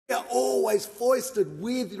are always foisted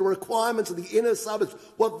with the requirements of the inner suburbs,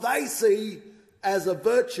 what they see as a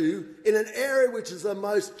virtue in an area which is the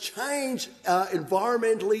most changed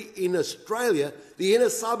environmentally in Australia, the inner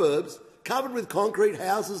suburbs, covered with concrete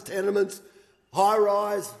houses, tenements,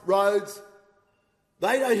 high-rise roads.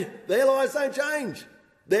 Their lives don't change.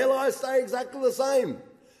 Their lives stay exactly the same.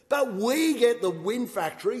 But we get the wind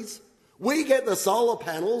factories, we get the solar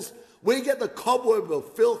panels, we get the cobweb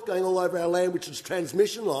of filth going all over our land, which is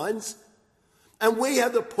transmission lines, and we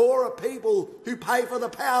have the poorer people who pay for the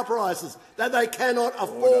power prices that they cannot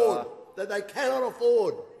afford.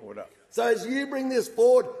 Order. So as you bring this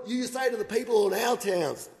forward, you say to the people in our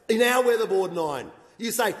towns, in our weatherboard 9,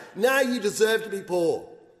 you say, no, you deserve to be poor.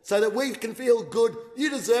 So that we can feel good, you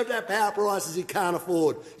deserve to have power prices you can't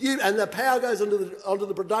afford. And the power goes onto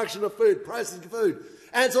the production of food, processing food.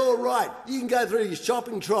 And it's all right. You can go through your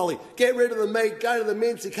shopping trolley, get rid of the meat, go to the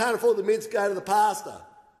mince. You can't afford the mince, go to the pasta.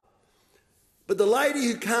 But the lady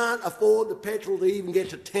who can't afford the petrol to even get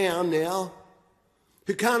to town now,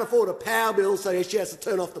 who can't afford a power bill so she has to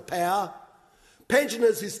turn off the power,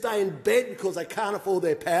 pensioners who stay in bed because they can't afford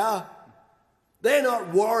their power, they're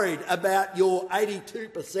not worried about your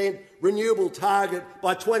 82% renewable target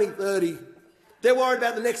by 2030. They're worried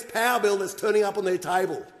about the next power bill that's turning up on their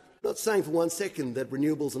table. I'm not saying for 1 second that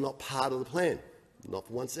renewables are not part of the plan, not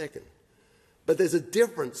for 1 second. But there's a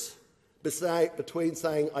difference between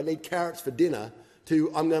saying I need carrots for dinner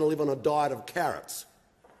to I'm going to live on a diet of carrots.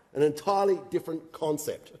 An entirely different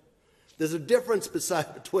concept. There's a difference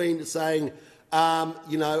between saying,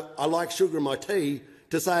 I like sugar in my tea,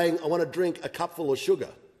 to saying I want to drink a cupful of sugar.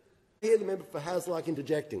 Here the member for Hasluck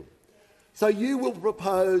interjecting. So you will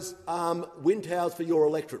propose wind towers for your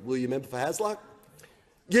electorate, will you, member for Hasluck?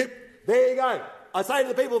 Yep, there you go. I say to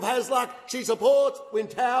the people of Hasluck, she supports wind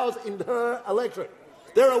towers in her electorate.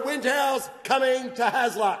 There are wind towers coming to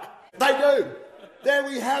Hasluck. They do. There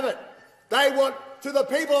we have it. They want, to the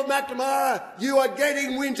people of Macnamara, you are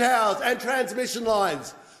getting wind towers and transmission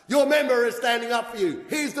lines. Your member is standing up for you.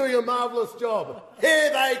 He's doing a marvellous job.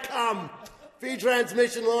 Here they come. Few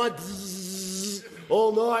transmission lines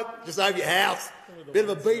all night, just over your house. Bit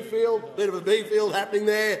of a beef field happening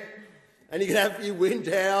there. And you can have a few wind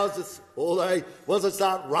towers just all day. Once they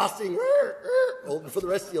start rusting, or for the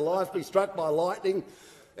rest of your life, be struck by lightning.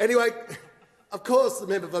 Anyway, of course, the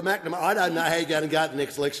member for Macnamara, I don't know how you're going to go at the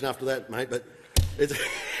next election after that, mate, but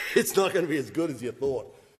it's not going to be as good as you thought.